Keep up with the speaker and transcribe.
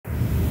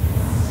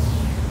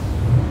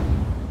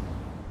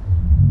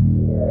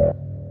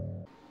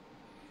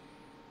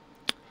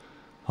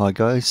Hi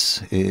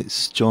guys,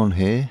 it's John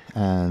here,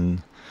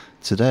 and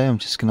today I'm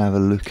just going to have a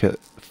look at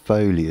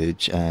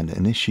foliage and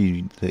an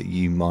issue that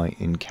you might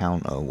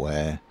encounter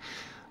where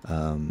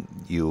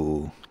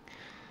you've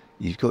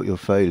got your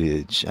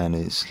foliage and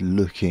it's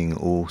looking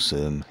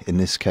awesome. In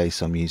this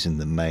case I'm using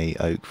the May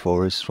oak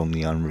forest from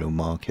the Unreal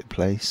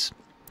Marketplace,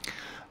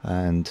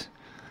 and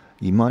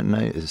you might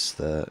notice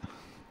that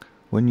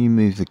when you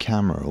move the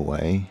camera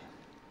away,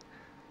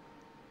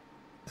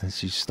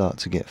 as you start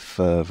to get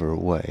further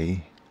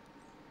away,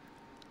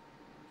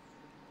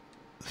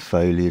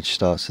 foliage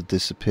starts to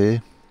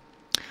disappear.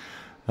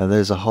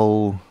 There's a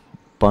whole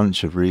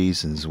bunch of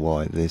reasons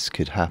why this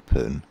could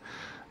happen,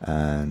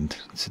 and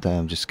today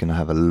I'm just going to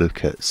have a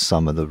look at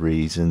some of the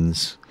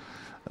reasons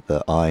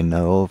that I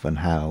know of and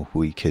how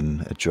we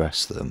can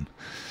address them.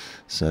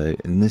 So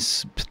in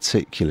this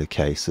particular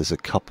case there's a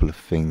couple of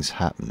things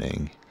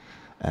happening,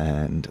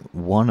 and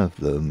one of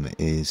them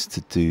is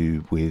to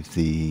do with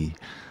the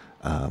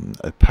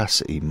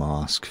opacity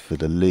mask for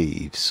the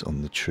leaves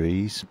on the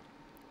trees.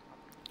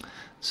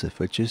 So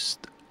if I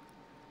just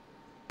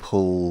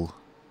pull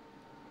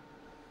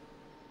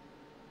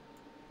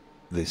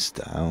this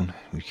down,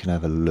 we can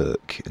have a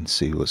look and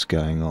see what's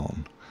going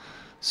on.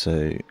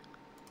 So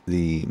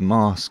the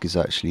mask is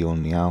actually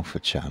on the alpha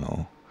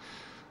channel.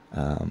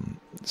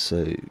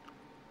 So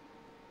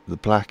the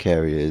black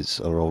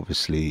areas are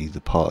obviously the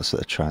parts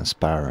that are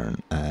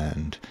transparent,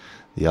 and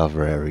the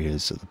other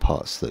areas are the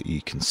parts that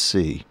you can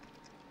see.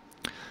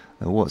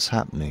 Now what's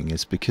happening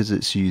is, because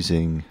it's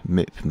using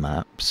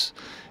mipmaps,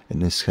 in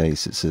this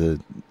case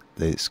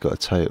it's got a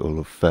total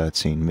of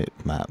 13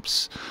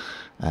 mipmaps,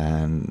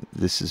 and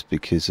this is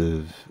because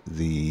of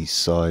the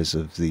size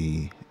of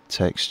the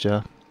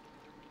texture.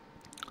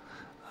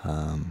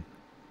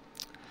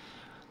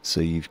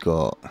 So you've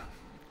got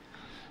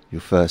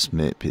your first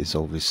MIP is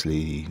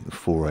obviously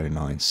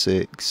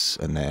 4096,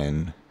 and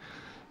then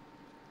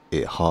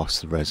it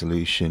halves the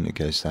resolution, it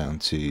goes down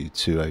to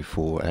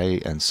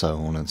 2048, and so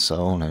on and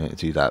so on, and it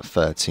do that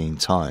 13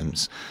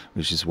 times,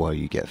 which is why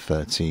you get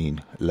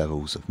 13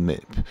 levels of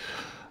MIP.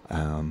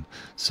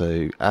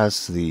 So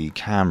as the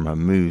camera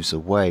moves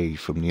away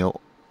from the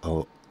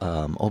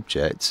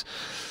object,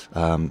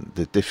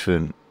 the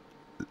different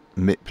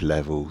MIP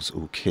levels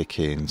will kick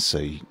in, so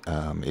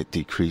it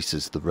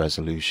decreases the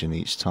resolution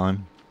each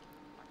time.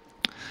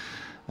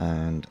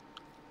 And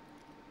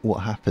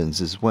what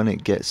happens is, when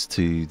it gets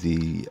to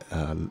the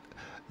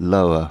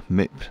lower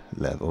MIP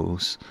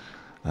levels,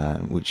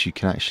 which you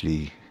can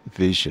actually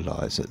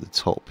visualize at the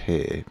top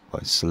here by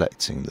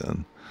selecting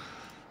them,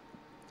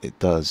 it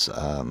does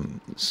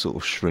sort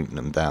of shrink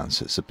them down,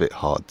 so it's a bit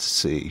hard to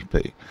see,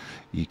 but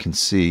you can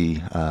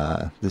see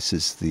this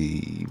is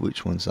the,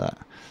 which one's that?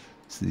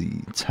 It's the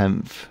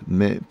 10th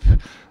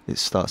MIP. It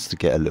starts to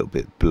get a little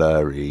bit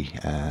blurry,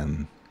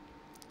 and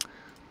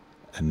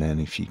then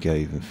if you go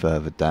even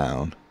further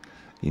down,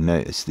 you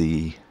notice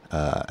the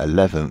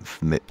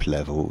 11th MIP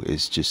level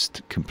is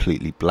just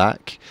completely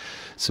black.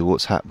 So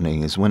what's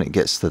happening is, when it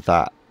gets to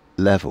that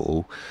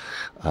level,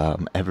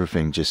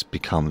 everything just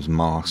becomes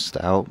masked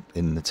out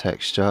in the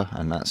texture,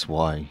 and that's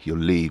why your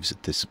leaves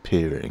are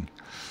disappearing.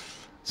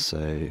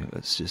 So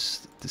let's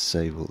just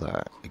disable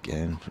that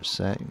again for a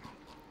sec.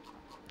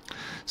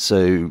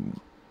 So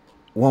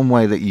one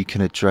way that you can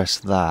address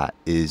that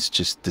is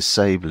just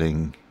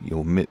disabling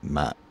your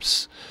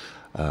mipmaps.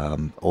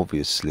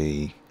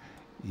 Obviously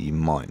you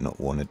might not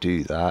want to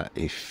do that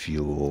if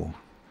you're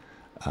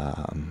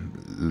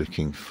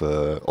looking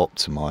for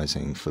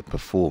optimizing for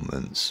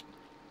performance,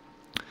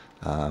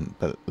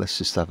 but let's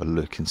just have a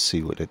look and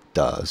see what it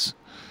does.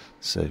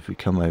 So if we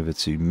come over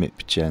to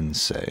MipGen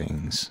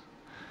settings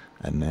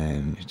and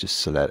then just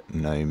select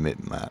no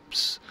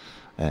mipmaps,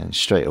 and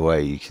straight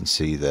away you can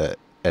see that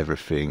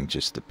everything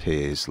just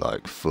appears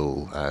like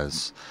full,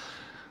 as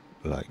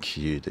like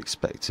you'd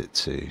expect it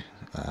to,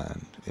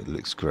 and it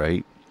looks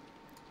great.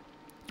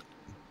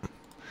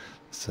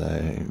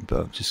 So, but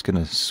I'm just going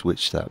to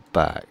switch that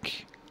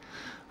back.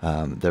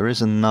 There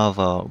is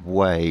another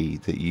way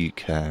that you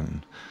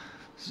can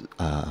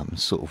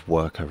sort of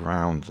work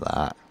around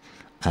that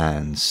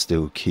and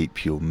still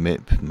keep your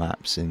MIP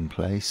maps in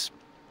place.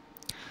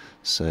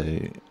 So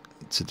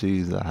to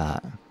do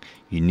that,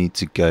 you need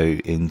to go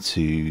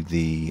into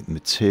the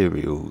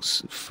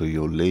materials for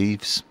your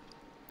leaves.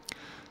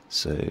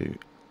 So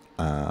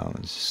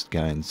just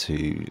going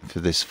to, for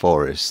this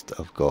forest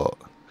I've got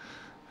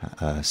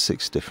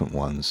 6 different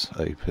ones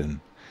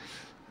open.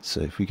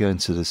 So if we go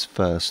into this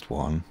first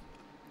one,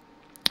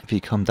 if you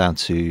come down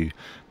to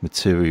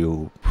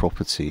material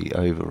property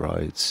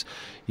overrides,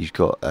 you've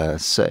got a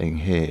setting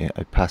here,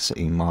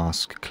 opacity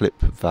mask clip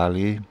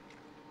value,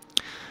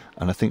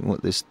 and I think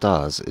what this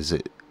does is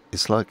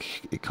it's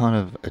like it kind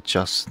of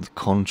adjusts the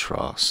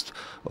contrast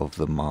of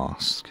the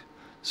mask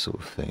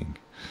sort of thing.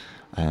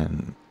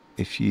 And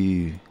if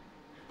you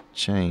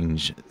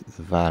change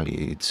the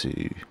value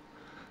to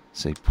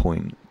say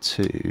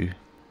 0.2,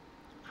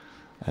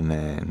 and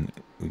then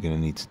we're going to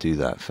need to do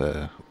that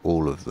for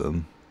all of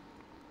them,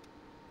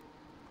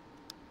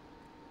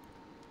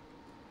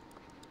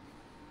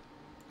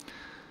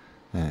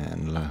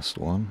 last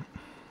one.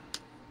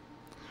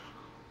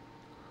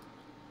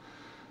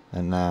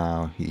 And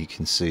now you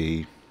can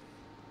see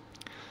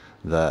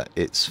that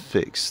it's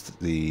fixed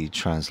the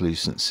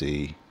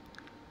translucency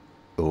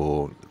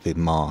or the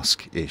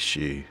mask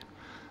issue.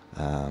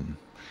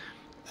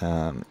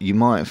 You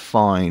might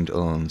find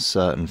on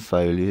certain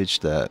foliage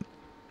that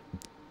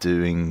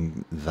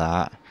doing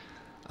that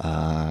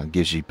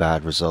gives you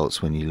bad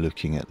results when you're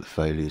looking at the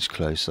foliage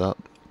close up.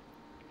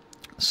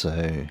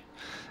 So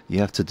you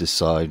have to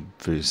decide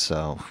for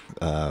yourself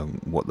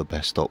what the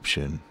best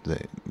option,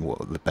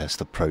 what the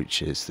best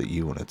approach is that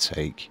you want to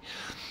take.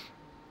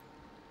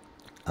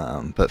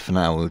 But for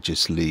now we'll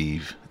just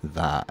leave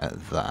that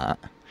at that.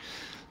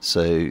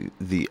 So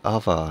the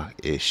other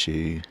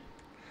issue,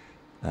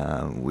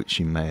 which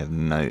you may have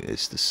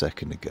noticed a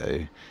second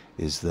ago,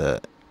 is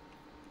that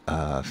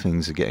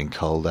things are getting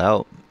culled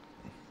out,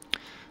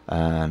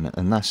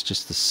 and that's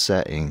just the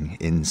setting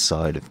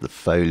inside of the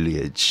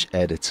foliage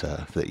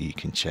editor that you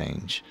can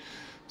change.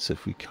 So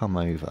if we come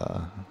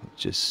over,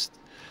 just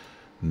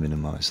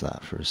minimize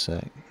that for a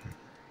sec.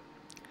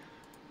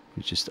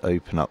 We just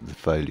open up the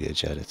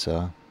foliage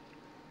editor,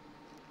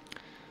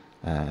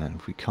 and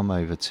if we come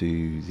over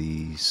to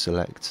the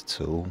select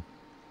tool,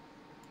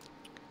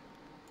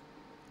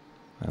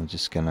 I'm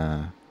just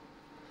gonna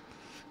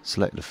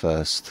select the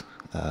first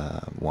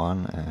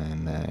one,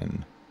 and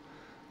then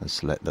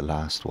select the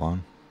last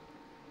one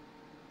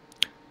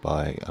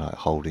by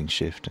holding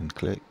shift and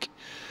click.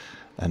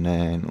 And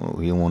then what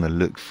we want to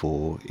look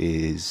for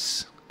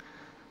is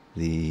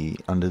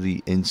under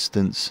the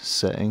instance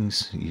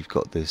settings, you've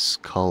got this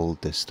cull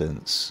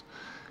distance,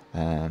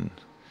 and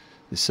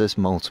it says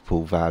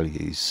multiple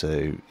values,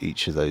 so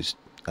each of those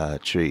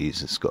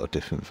trees has got a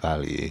different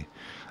value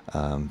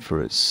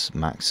for its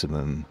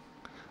maximum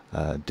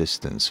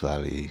distance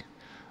value.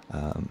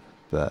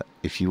 But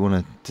if you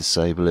want to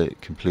disable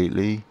it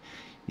completely,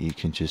 you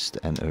can just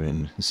enter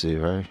in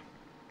 0.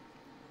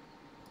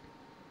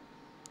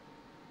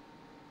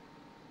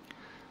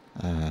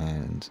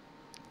 And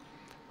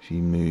if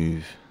you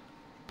move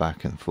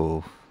back and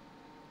forth,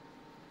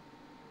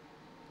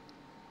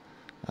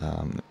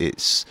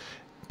 it's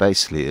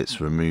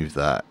removed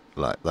that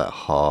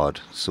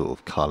hard sort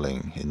of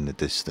culling in the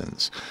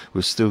distance.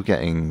 We're still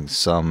getting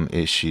some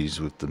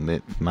issues with the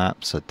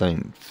mipmaps. I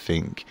don't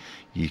think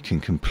you can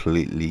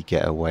completely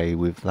get away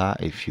with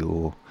that if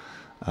you're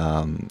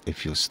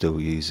still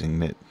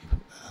using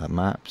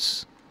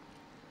mipmaps.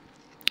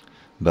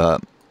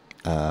 But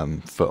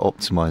for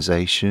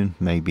optimization,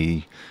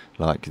 maybe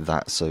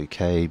that's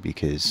okay,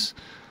 because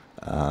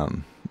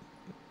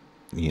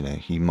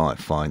you might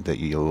find that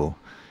you're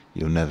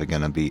never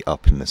going to be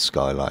up in the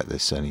sky like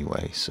this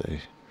anyway, so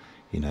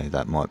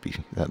that might be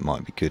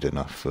good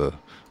enough for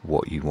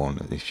what you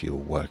want if you're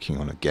working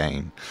on a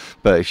game.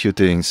 But if you're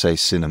doing, say,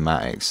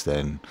 cinematics,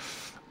 then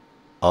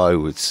I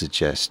would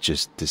suggest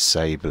just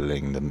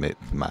disabling the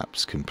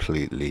mipmaps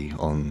completely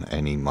on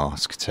any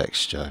mask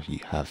texture you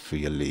have for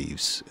your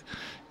leaves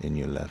in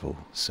your level.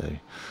 So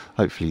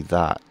hopefully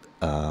that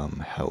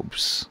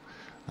helps.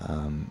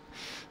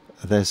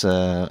 There's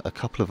a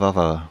couple of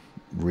other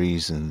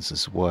reasons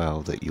as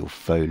well that your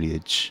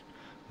foliage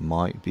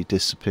might be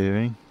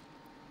disappearing.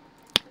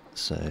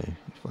 So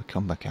if I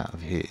come back out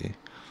of here,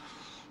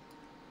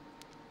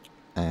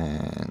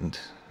 and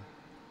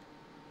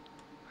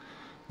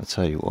I'll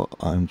tell you what,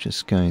 I'm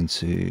just going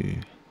to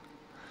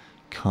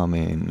come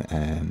in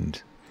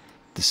and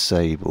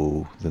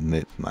disable the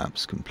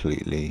mipmaps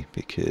completely,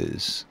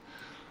 because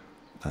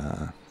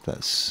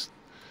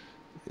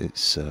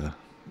it's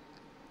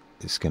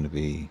going to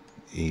be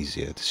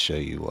easier to show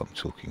you what I'm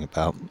talking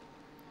about.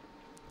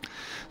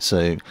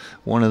 So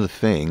one of the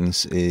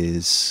things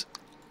is,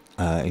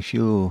 if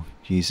you're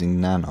using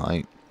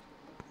nanite,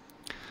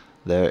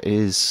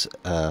 there's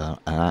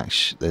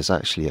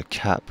actually a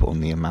cap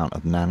on the amount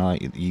of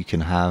nanite that you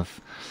can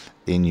have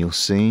in your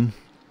scene.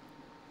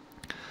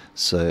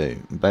 So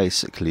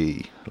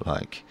basically,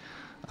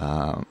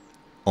 on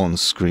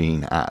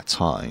screen at a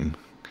time,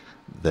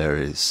 there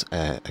is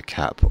a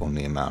cap on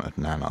the amount of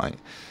nanite.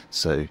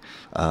 So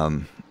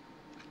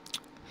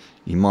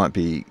you might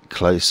be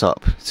close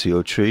up to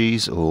your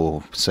trees,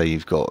 or say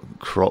you've got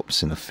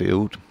crops in a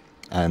field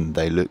and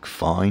they look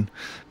fine,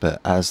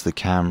 but as the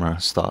camera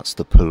starts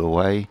to pull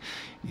away,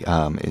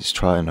 it's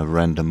trying to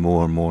render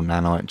more and more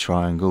nanite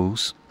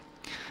triangles,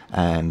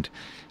 and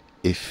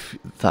if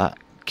that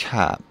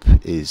cap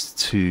is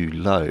too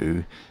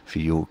low for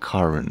your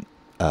current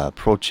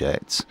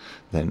project,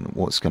 then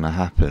what's going to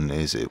happen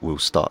is it will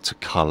start to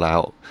cull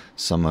out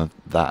some of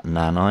that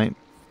nanite.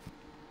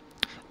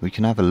 We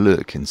can have a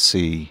look and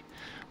see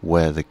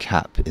where the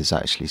cap is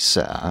actually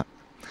set at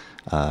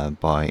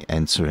by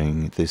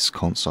entering this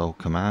console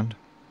command,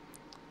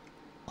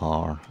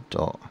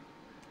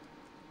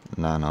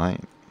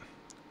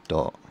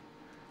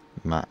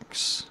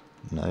 r.nanite.max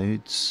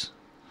nodes,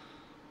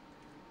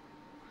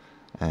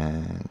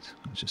 and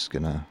I'm just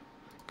going to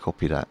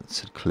copy that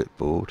to the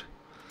clipboard,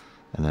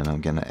 and then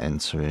I'm going to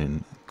enter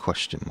in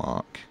question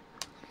mark,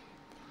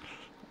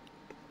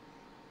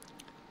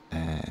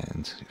 and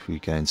and if we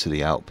go into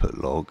the output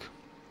log,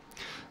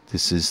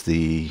 this is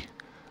the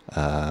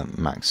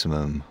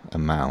maximum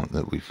amount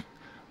that we've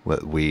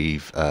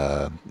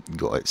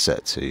got it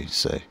set to,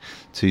 so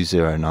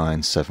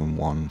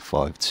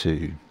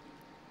 2097152.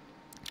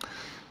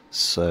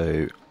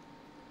 So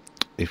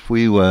if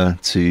we were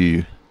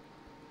to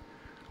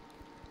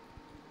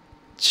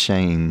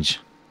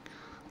change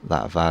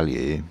that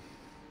value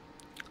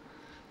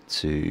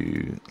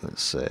to,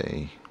 let's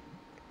say,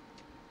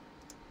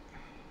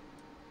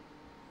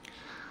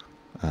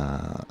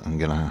 I'm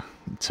gonna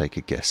take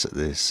a guess at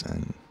this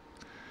and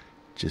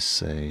just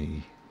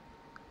say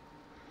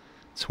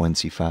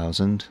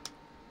 20,000.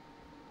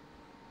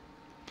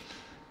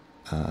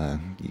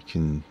 You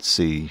can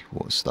see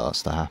what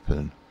starts to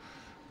happen.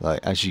 Like,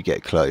 as you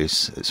get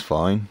close, it's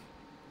fine.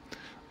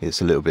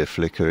 It's a little bit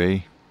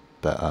flickery,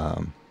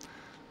 but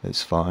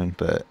it's fine.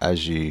 But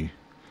as you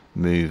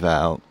move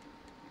out,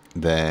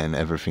 then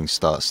everything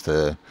starts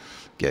to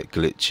get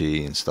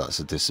glitchy and starts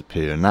to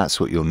disappear, and that's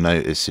what you'll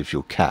notice if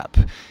your cap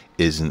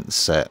isn't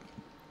set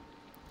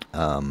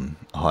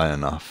high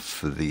enough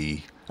for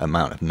the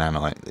amount of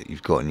nanite that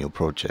you've got in your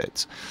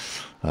project.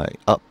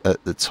 Up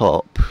at the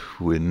top,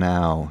 we're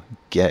now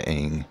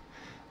getting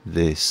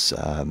this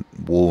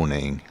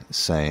warning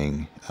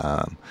saying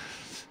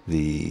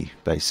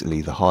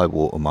basically the high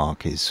water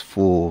mark is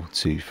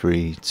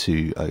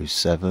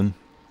 423207,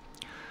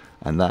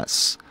 and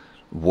that's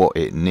what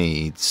it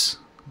needs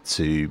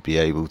to be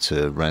able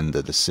to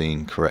render the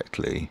scene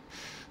correctly.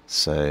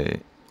 So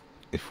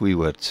if we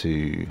were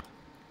to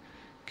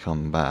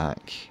come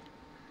back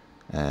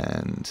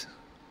and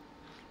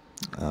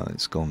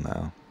it's gone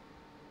now.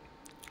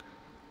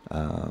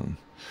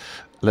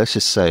 Let's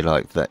just say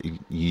like that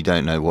you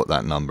don't know what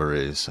that number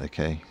is,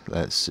 okay?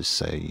 Let's just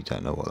say you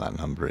don't know what that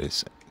number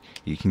is.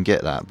 You can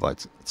get that by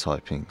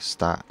typing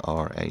stat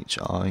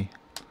RHI,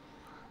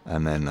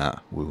 and then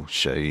that will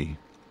show you.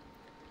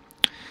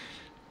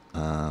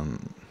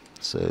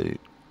 So,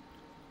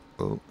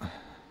 well,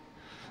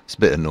 it's a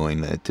bit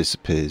annoying that it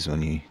disappears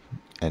when you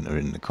enter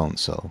in the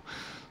console.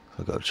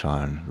 I've got to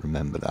try and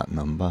remember that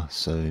number.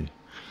 So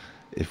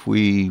if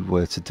we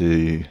were to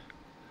do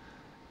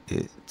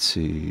it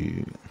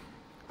to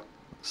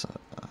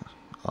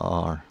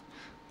R,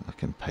 I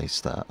can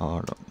paste that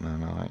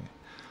R.nanite.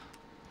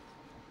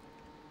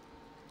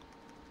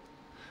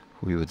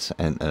 We would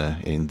enter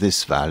in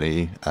this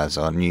value as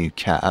our new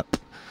cap,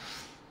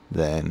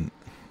 then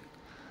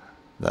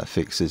that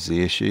fixes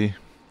the issue,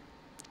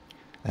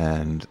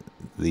 and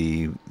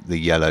the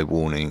yellow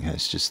warning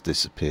has just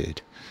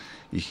disappeared.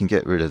 You can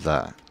get rid of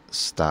that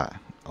stat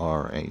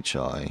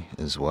RHI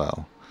as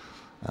well,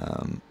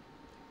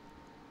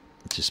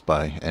 just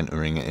by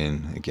entering it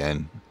in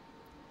again.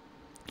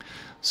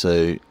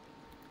 So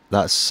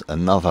that's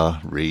another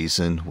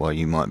reason why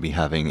you might be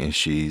having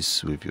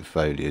issues with your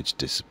foliage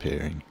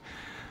disappearing.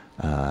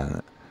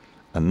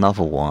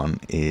 Another one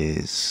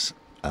is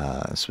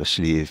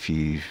especially if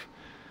you're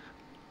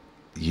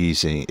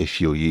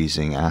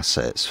using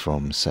assets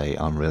from, say,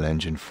 Unreal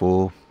Engine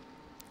 4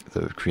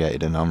 that were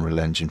created in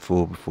Unreal Engine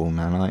 4 before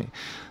nanite.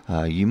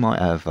 You might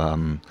have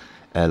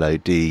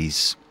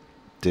LODs,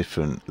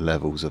 different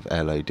levels of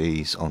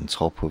LODs on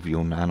top of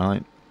your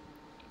nanite,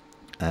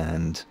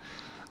 and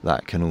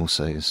that can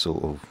also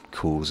sort of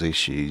cause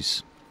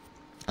issues.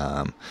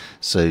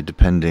 So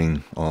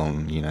depending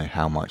on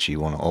how much you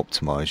want to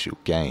optimize your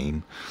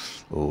game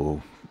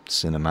or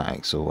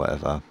cinematics or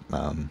whatever,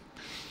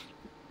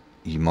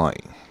 you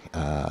might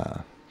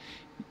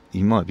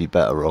be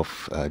better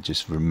off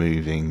just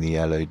removing the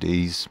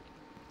LODs,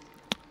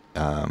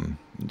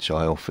 which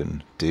I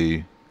often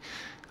do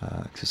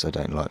because I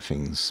don't like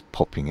things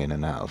popping in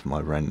and out of my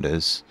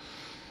renders.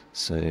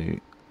 So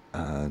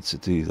to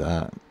do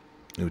that,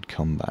 it would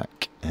come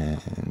back,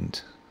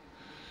 and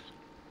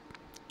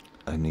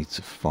I need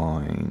to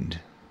find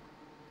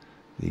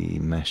the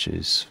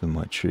meshes for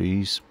my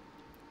trees.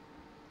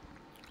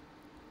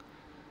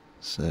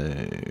 So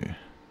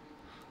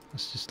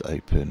let's just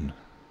open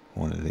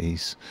one of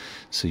these.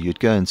 So you'd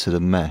go into the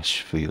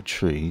mesh for your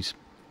trees,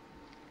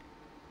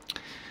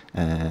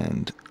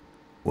 and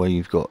where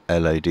you've got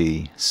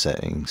LOD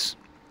settings,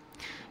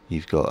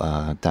 you've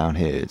got down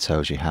here it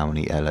tells you how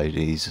many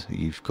LODs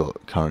you've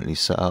got currently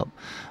set up.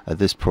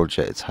 This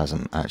project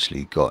hasn't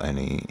actually got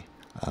any.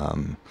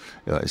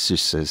 It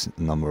just says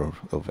number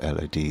of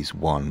LODs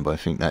 1, but I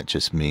think that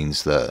just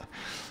means that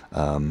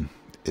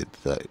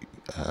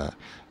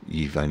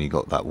you've only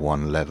got that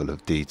one level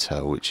of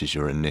detail, which is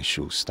your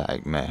initial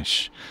static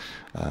mesh.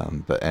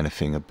 But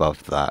anything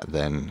above that,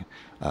 then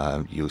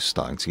you're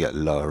starting to get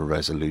lower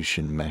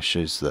resolution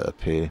meshes that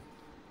appear.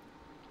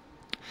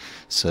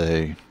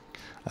 So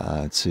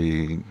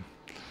to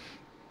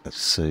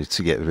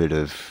get rid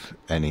of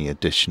any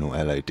additional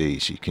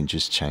LODs, you can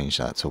just change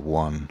that to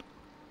 1.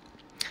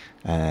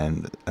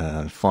 And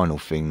final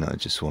thing that I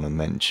just want to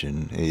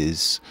mention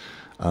is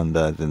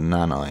under the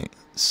nanite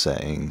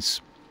settings,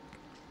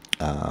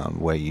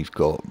 where you've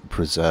got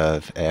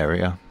preserve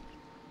area,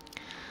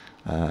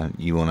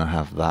 you want to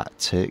have that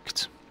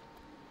ticked,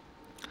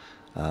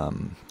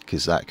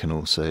 because that can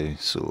also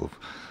sort of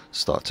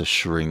start to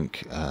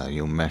shrink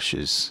your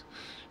meshes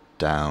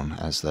down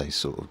as they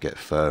sort of get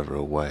further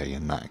away,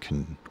 and that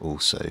can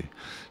also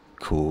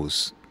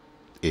cause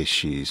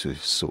issues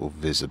with sort of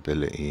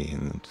visibility,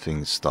 and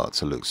things start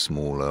to look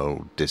smaller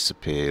or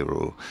disappear,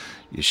 or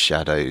your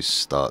shadows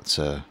start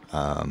to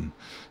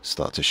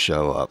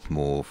show up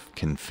more.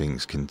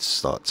 Things can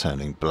start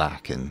turning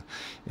black, and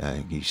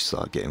you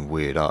start getting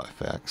weird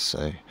artifacts.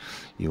 So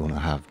you want to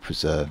have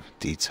preserve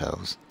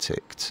details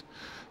ticked,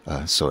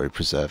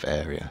 preserve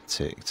area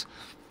ticked.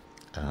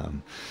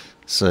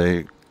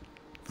 So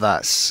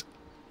that's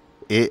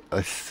it,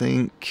 I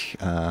think.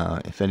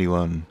 If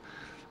anyone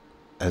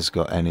has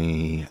got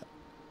any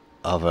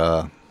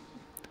other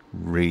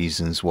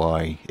reasons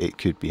why it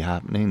could be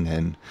happening,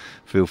 then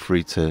feel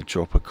free to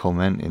drop a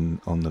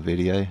comment on the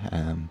video.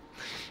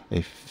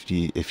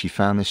 If you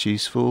found this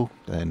useful,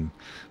 then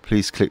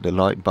please click the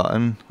like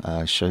button,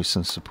 show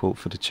some support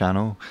for the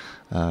channel.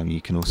 You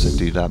can also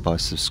do that by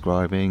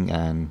subscribing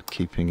and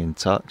keeping in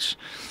touch.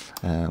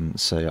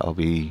 So I'll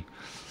be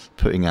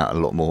putting out a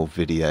lot more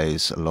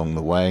videos along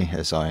the way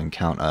as I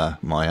encounter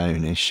my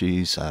own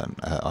issues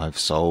I've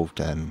solved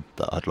and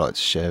that I'd like to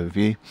share with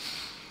you.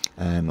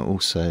 And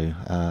also,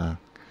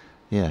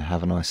 yeah,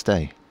 have a nice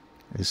day.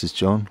 This is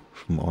John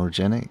from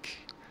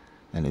Origenic,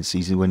 and it's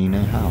easy when you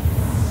know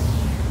how.